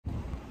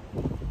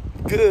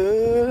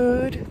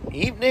Good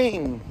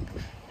evening,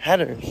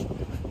 Hatters.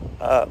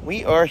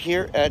 We are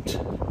here at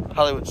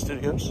Hollywood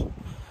Studios.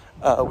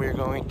 We're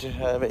going to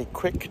have a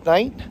quick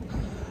night.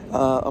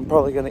 I'm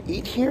probably going to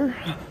eat here.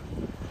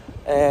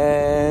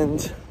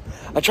 And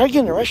I tried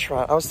getting a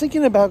restaurant. I was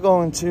thinking about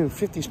going to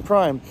 50s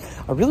Prime.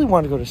 I really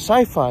wanted to go to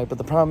Sci-Fi, but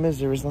the problem is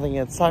there is nothing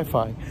at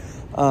Sci-Fi.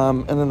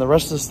 And then the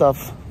rest of the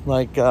stuff,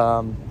 like,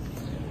 what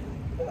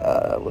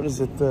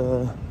is it?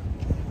 The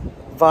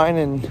Vine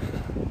and...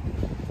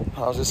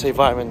 I was going to say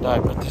Vine and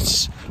Dine, but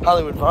it's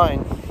Hollywood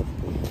Vine.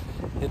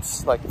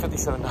 It's like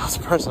 $57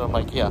 a person. I'm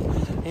like, yeah,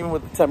 even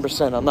with the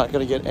 10%, I'm not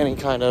going to get any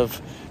kind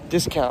of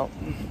discount.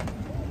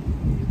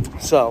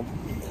 So,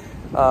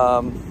 I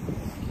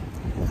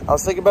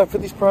was thinking about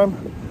 50s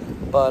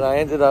Prime, but I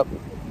ended up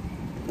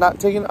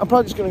not taking. I'm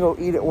probably just going to go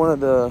eat at one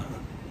of the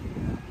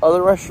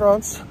other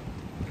restaurants.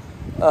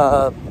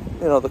 You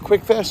know, the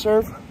quick fast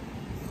serve.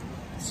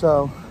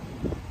 So,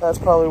 that's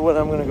probably what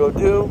I'm going to go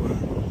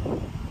do.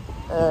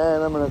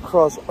 And I'm going to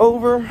cross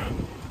over.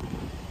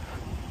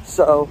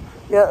 So,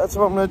 yeah, that's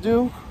what I'm going to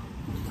do.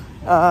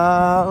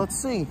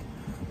 Let's see.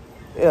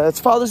 Yeah, it's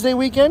Father's Day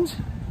weekend.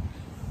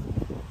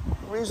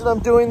 The reason I'm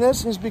doing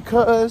this is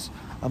because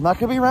I'm not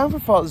going to be around for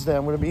Father's Day.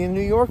 I'm going to be in New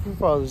York for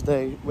Father's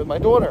Day with my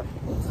daughter.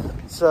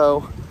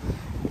 So,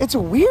 it's a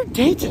weird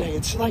day today.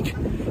 It's like,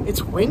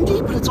 it's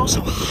windy, but it's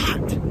also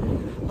hot.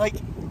 Like,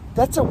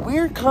 that's a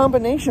weird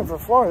combination for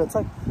Florida. It's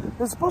like,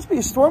 there's supposed to be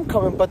a storm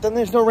coming, but then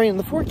there's no rain in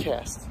the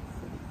forecast.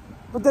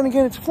 But then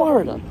again, it's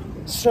Florida.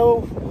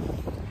 So,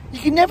 you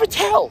can never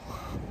tell.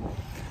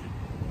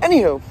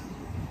 Anywho,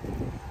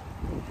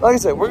 like I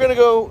said, we're going to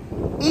go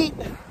eat.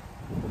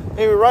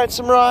 Maybe ride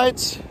some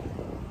rides.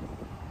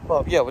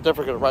 Well, yeah, we're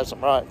definitely going to ride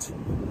some rides.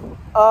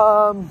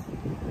 I'm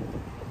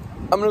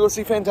going to go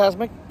see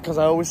Fantasmic, because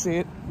I always see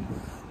it.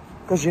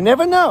 Because you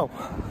never know.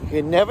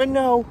 You never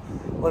know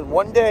when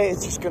one day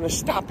it's just going to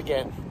stop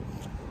again.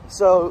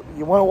 So,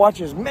 you want to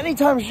watch it as many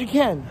times as you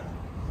can.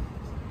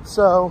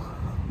 So,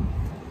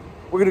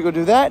 we're going to go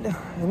do that.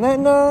 And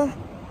then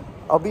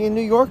I'll be in New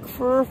York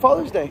for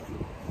Father's Day.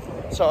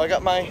 So, I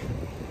got my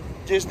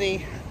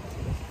Disney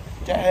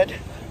dad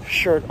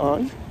shirt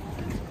on.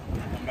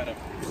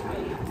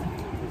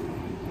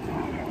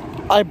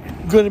 I'm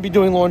going to be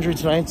doing laundry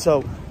tonight,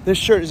 so this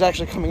shirt is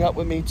actually coming up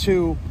with me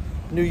to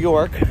New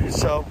York.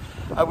 So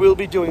I will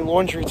be doing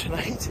laundry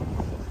tonight.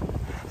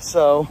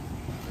 So,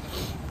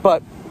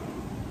 but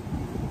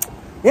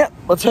yeah,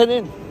 let's head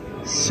in.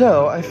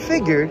 So I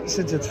figured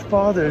since it's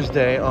Father's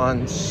Day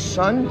on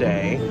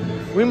Sunday,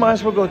 we might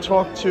as well go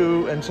talk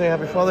to and say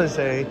Happy Father's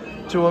Day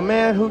to a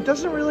man who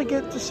doesn't really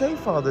get to say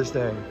Father's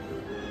Day.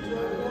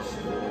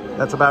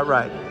 That's about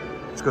right.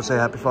 Let's go say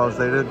Happy Father's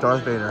Day to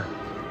Darth Vader.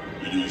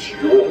 It is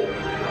your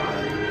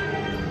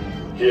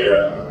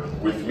here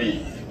with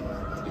me.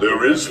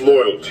 There is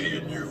loyalty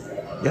in you.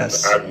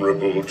 Yes. An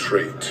admirable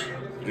trait.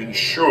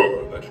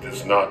 Ensure that it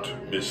is not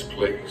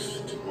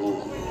misplaced.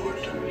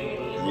 Good.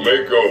 You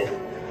may go.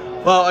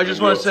 Well, I just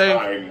want to say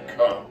time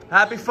come.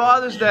 Happy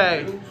Father's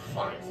Day.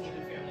 Fine.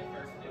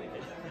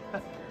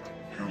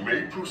 You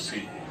may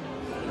proceed.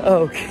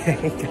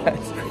 Okay,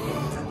 guys.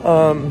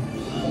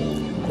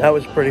 That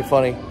was pretty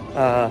funny.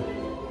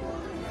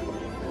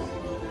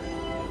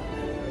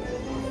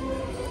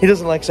 He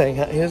doesn't like saying,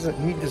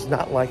 he does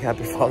not like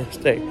Happy Father's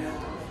Day.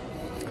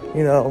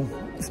 You know,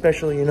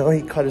 especially, you know,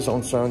 he cut his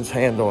own son's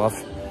hand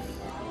off.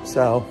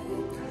 So,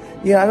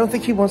 yeah, I don't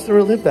think he wants to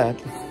relive that.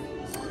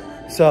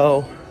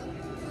 So,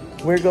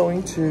 we're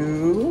going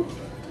to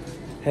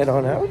head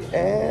on out,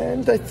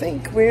 and I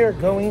think we're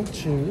going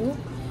to,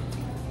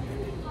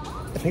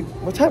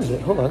 what time is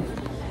it? Hold on.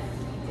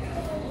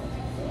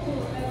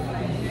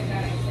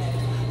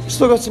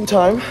 Still got some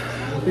time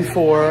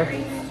before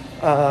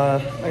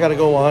I gotta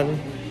go on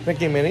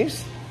Mickey and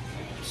Minnie's.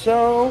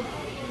 So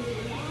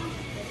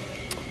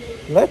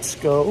let's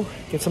go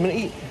get something to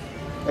eat.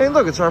 Hey,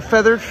 look, it's our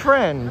feathered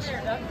friend.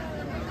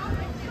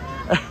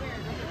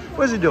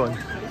 What is he doing?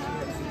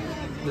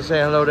 Just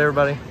saying hello to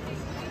everybody.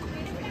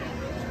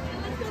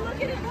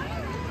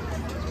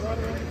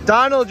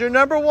 Donald, you're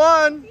number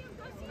one.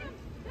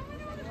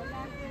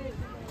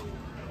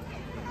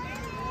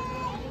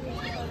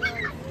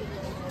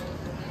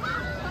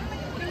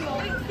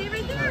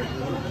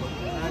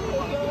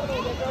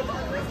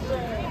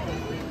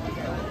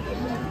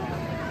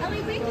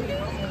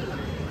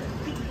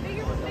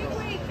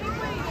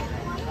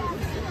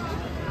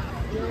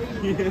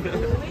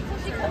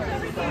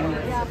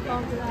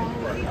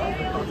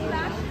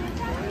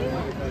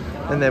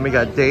 And then we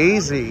got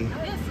Daisy.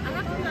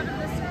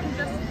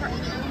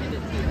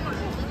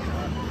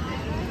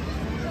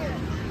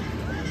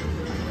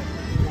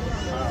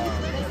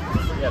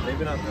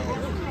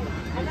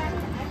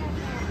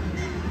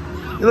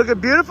 You're looking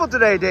beautiful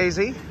today,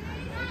 Daisy.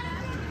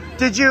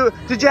 Did you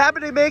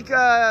happen to make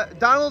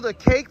Donald a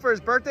cake for his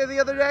birthday the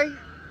other day?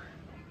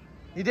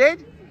 You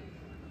did?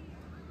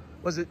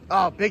 Was it?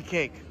 Oh, big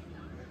cake.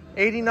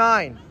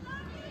 89.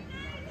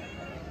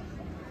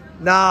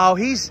 No,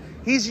 he's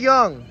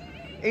young.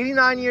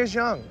 89 years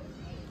young.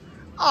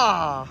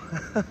 Ah.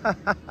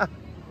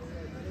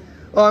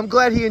 Well, I'm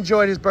glad he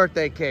enjoyed his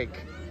birthday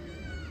cake.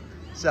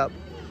 So,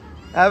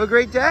 have a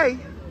great day.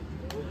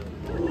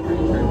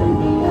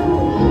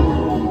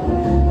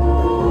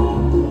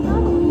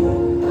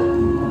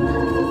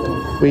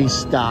 We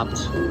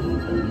stopped.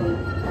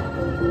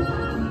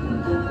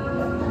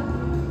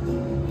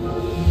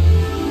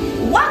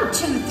 1,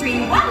 2,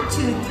 3, 1,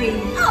 2, 3.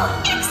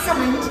 Oh,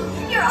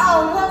 excellent! You're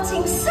all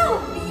waltzing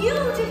so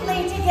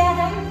beautifully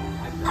together.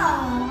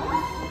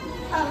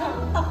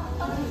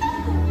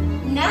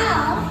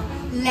 Now,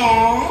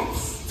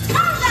 let's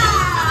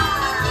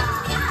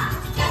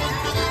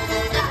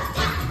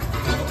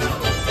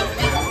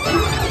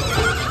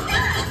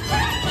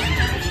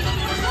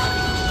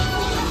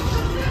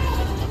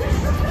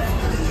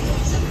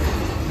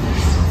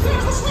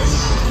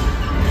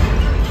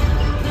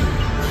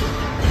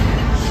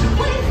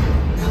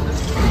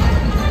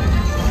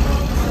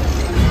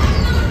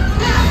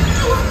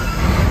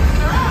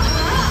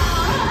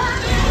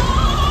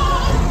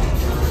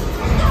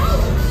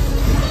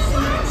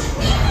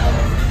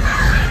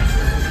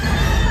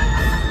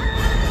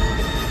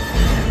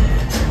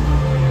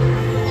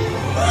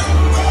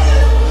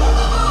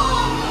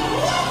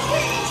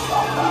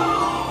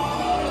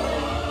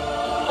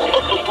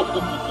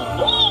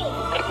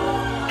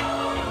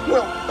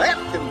Well, that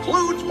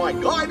concludes my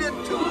guided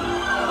tour.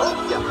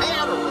 Hope you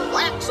had a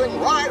relaxing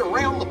ride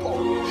around the park.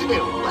 And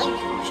thanks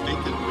for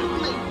sticking with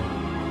me.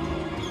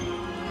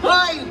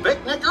 Hey,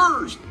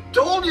 picnickers!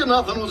 Told you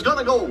nothing was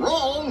gonna go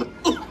wrong.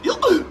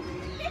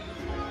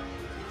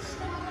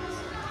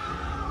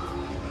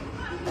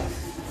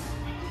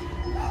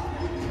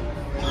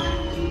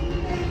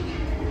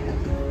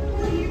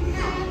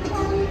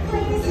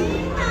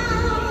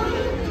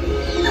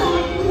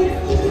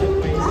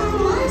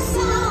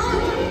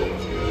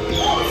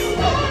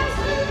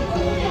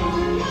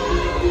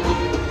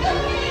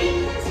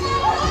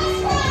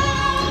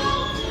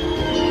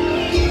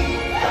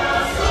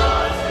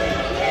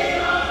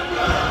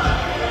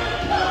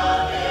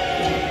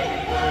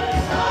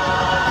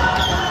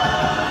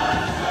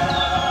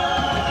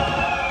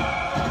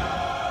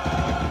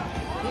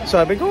 So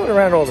I've been going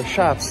around all the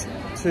shops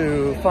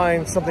to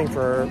find something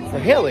for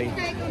Haley.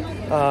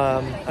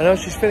 I know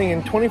she's fitting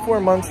in 24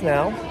 months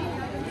now,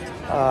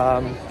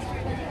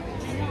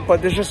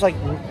 but there's just like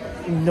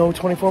no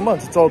 24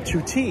 months. It's all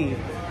 2T.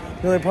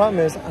 The only problem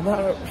is I'm not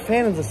a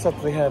fan of the stuff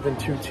that they have in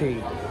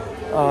 2T.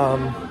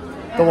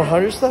 The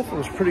 100 stuff, it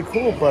was pretty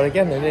cool, but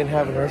again, they didn't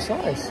have it in her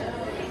size.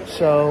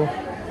 So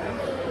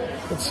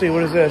let's see,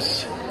 what is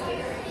this?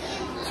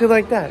 See,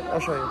 like that, I'll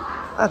show you.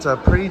 That's a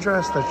pretty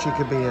dress that she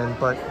could be in,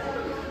 but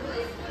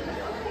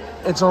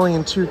it's only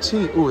in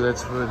 2T. Ooh,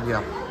 that's,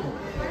 yeah.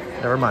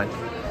 Never mind.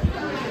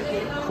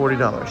 $40.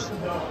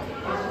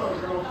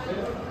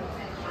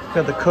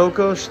 Got the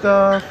Coco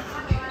stuff.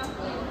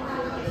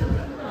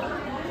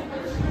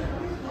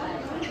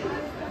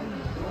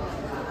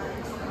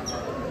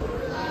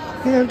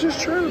 Yeah, I'm just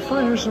trying to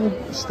find her some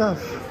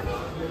stuff.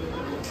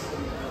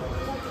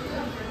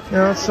 You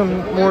know,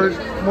 some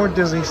more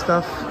Disney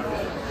stuff,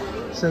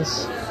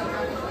 since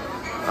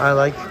I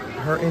like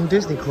her in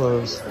Disney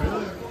clothes.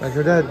 Like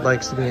her dad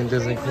likes to be in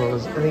Disney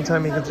clothes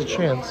anytime he gets a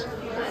chance.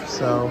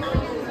 So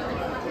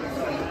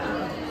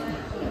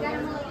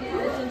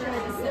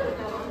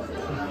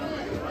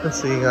let's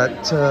see, you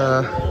got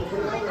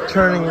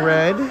Turning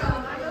Red.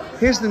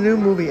 Here's the new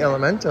movie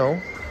Elemental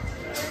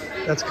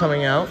that's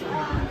coming out.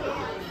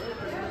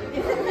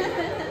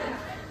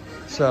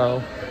 So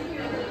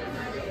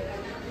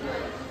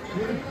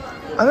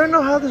I don't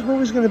know how this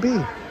movie's gonna be.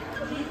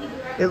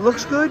 It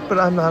looks good, but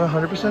I'm not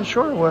 100%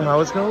 sure how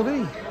it's gonna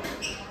be.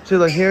 See,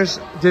 like here's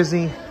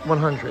Disney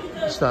 100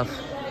 stuff.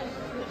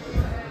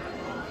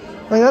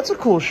 Like that's a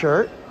cool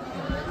shirt.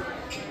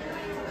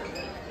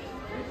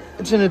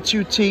 It's in a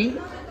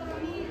 2T.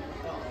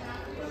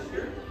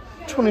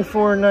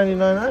 $24.99.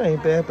 That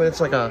ain't bad, but it's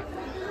like a.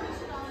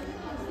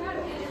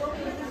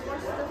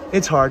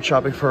 It's hard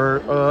shopping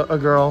for a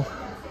girl.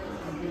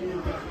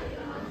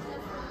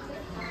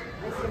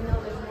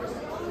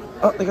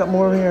 Oh, they got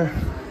more over here.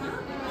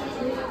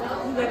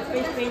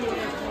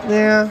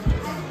 Yeah.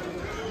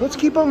 Let's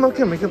keep on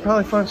looking. We could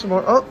probably find some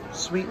more. Oh,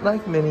 Sweet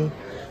Like Minnie.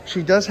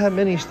 She does have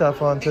Minnie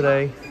stuff on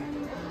today.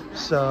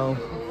 So.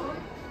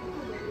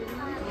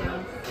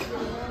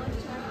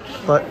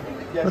 But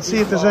let's see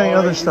if there's any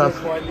other stuff.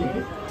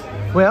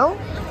 Well,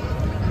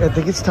 I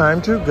think it's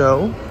time to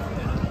go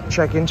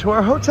check into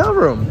our hotel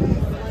room.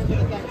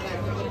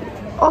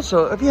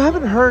 Also, if you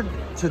haven't heard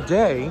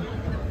today,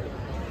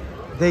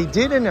 they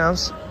did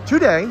announce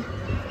today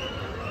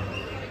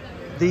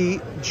the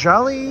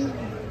Jollywood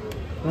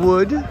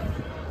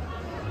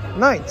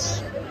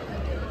Nights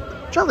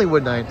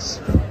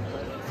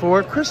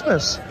for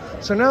Christmas.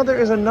 So now there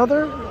is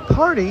another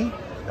party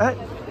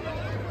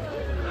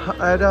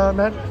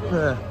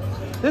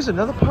there's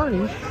another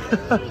party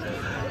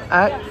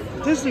at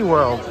Disney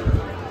World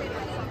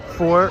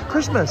for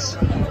Christmas.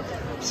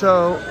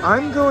 So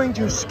I'm going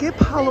to skip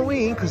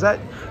Halloween because that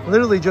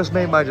literally just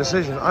made my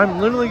decision. I'm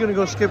literally going to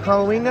go skip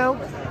Halloween now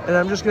And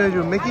I'm just gonna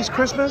do Mickey's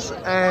Christmas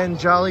and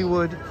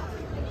Jollywood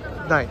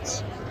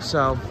Nights.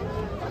 So,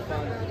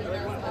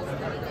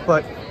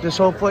 but this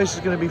whole place is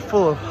gonna be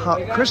full of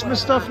hot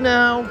Christmas stuff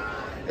now.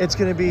 It's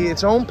gonna be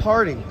its own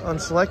party on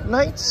select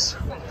nights,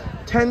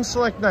 10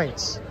 select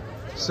nights.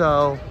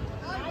 So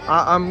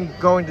I'm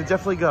going to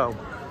definitely go.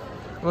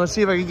 Let's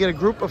see if I can get a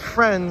group of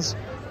friends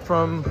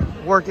from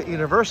work at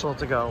Universal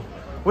to go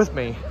with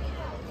me.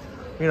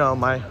 You know,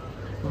 my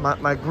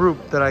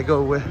group that I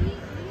go with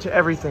to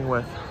everything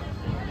with.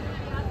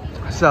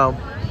 So,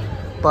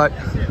 but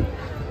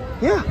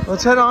yeah,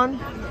 let's head on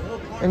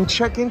and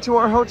check into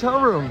our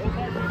hotel room.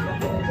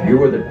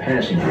 You are the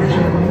passengers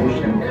in the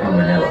most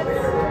uncommon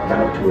elevator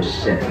about to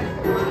ascend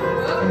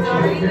into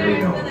your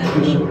very own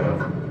episode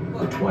of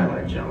The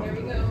Twilight Zone.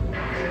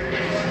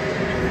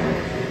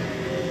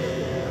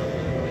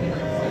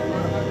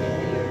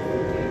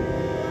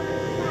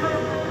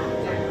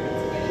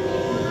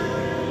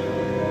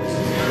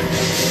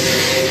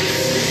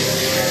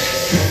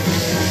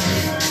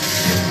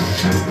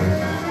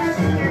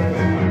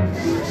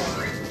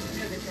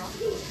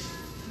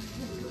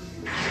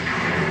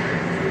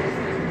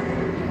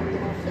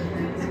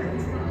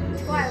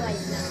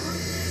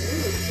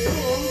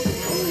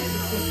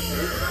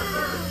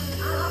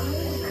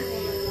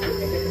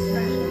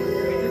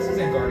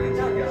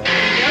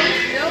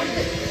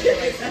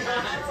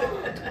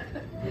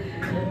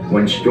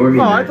 When stormy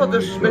oh, I thought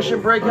this was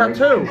Mission Breakout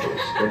too.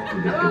 Step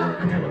through the door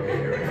of an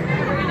elevator.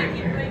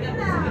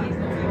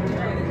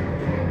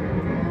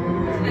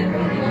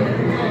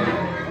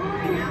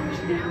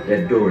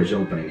 That door is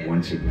opening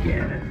once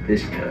again, and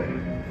this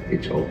time,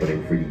 it's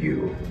opening for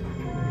you.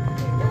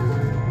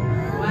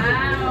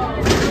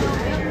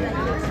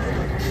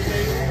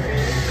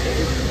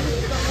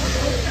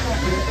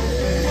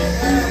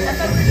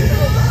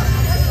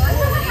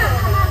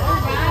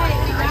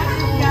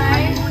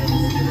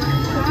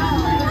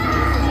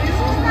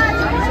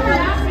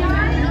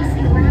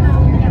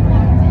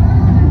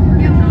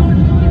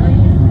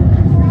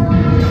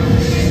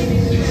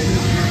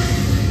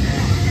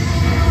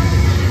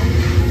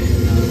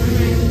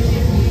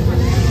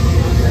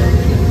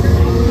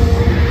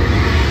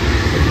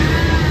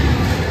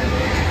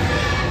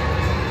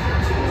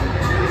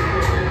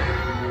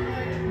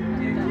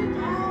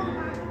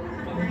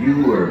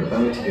 You are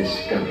about to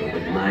discover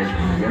what lies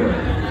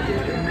beyond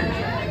this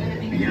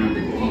dimension, beyond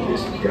the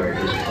deepest,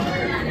 darkest part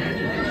of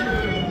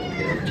imagination.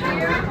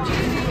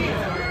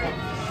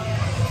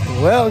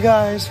 Well,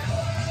 guys,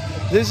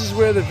 this is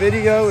where the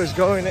video is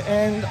going to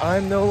end.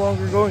 I'm no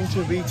longer going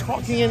to be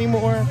talking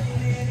anymore.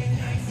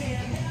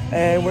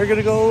 And we're going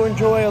to go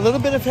enjoy a little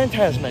bit of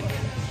Fantasmic.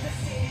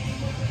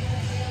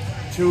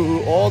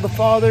 To all the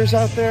fathers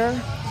out there,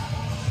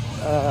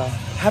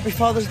 happy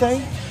Father's Day.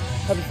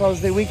 Happy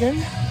Father's Day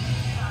weekend.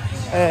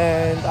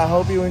 And I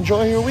hope you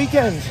enjoy your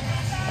weekend.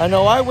 I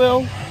know I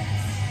will.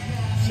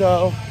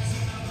 So,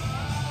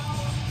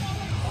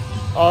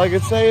 all I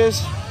could say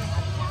is,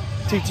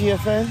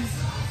 TTFN,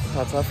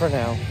 that's all for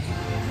now.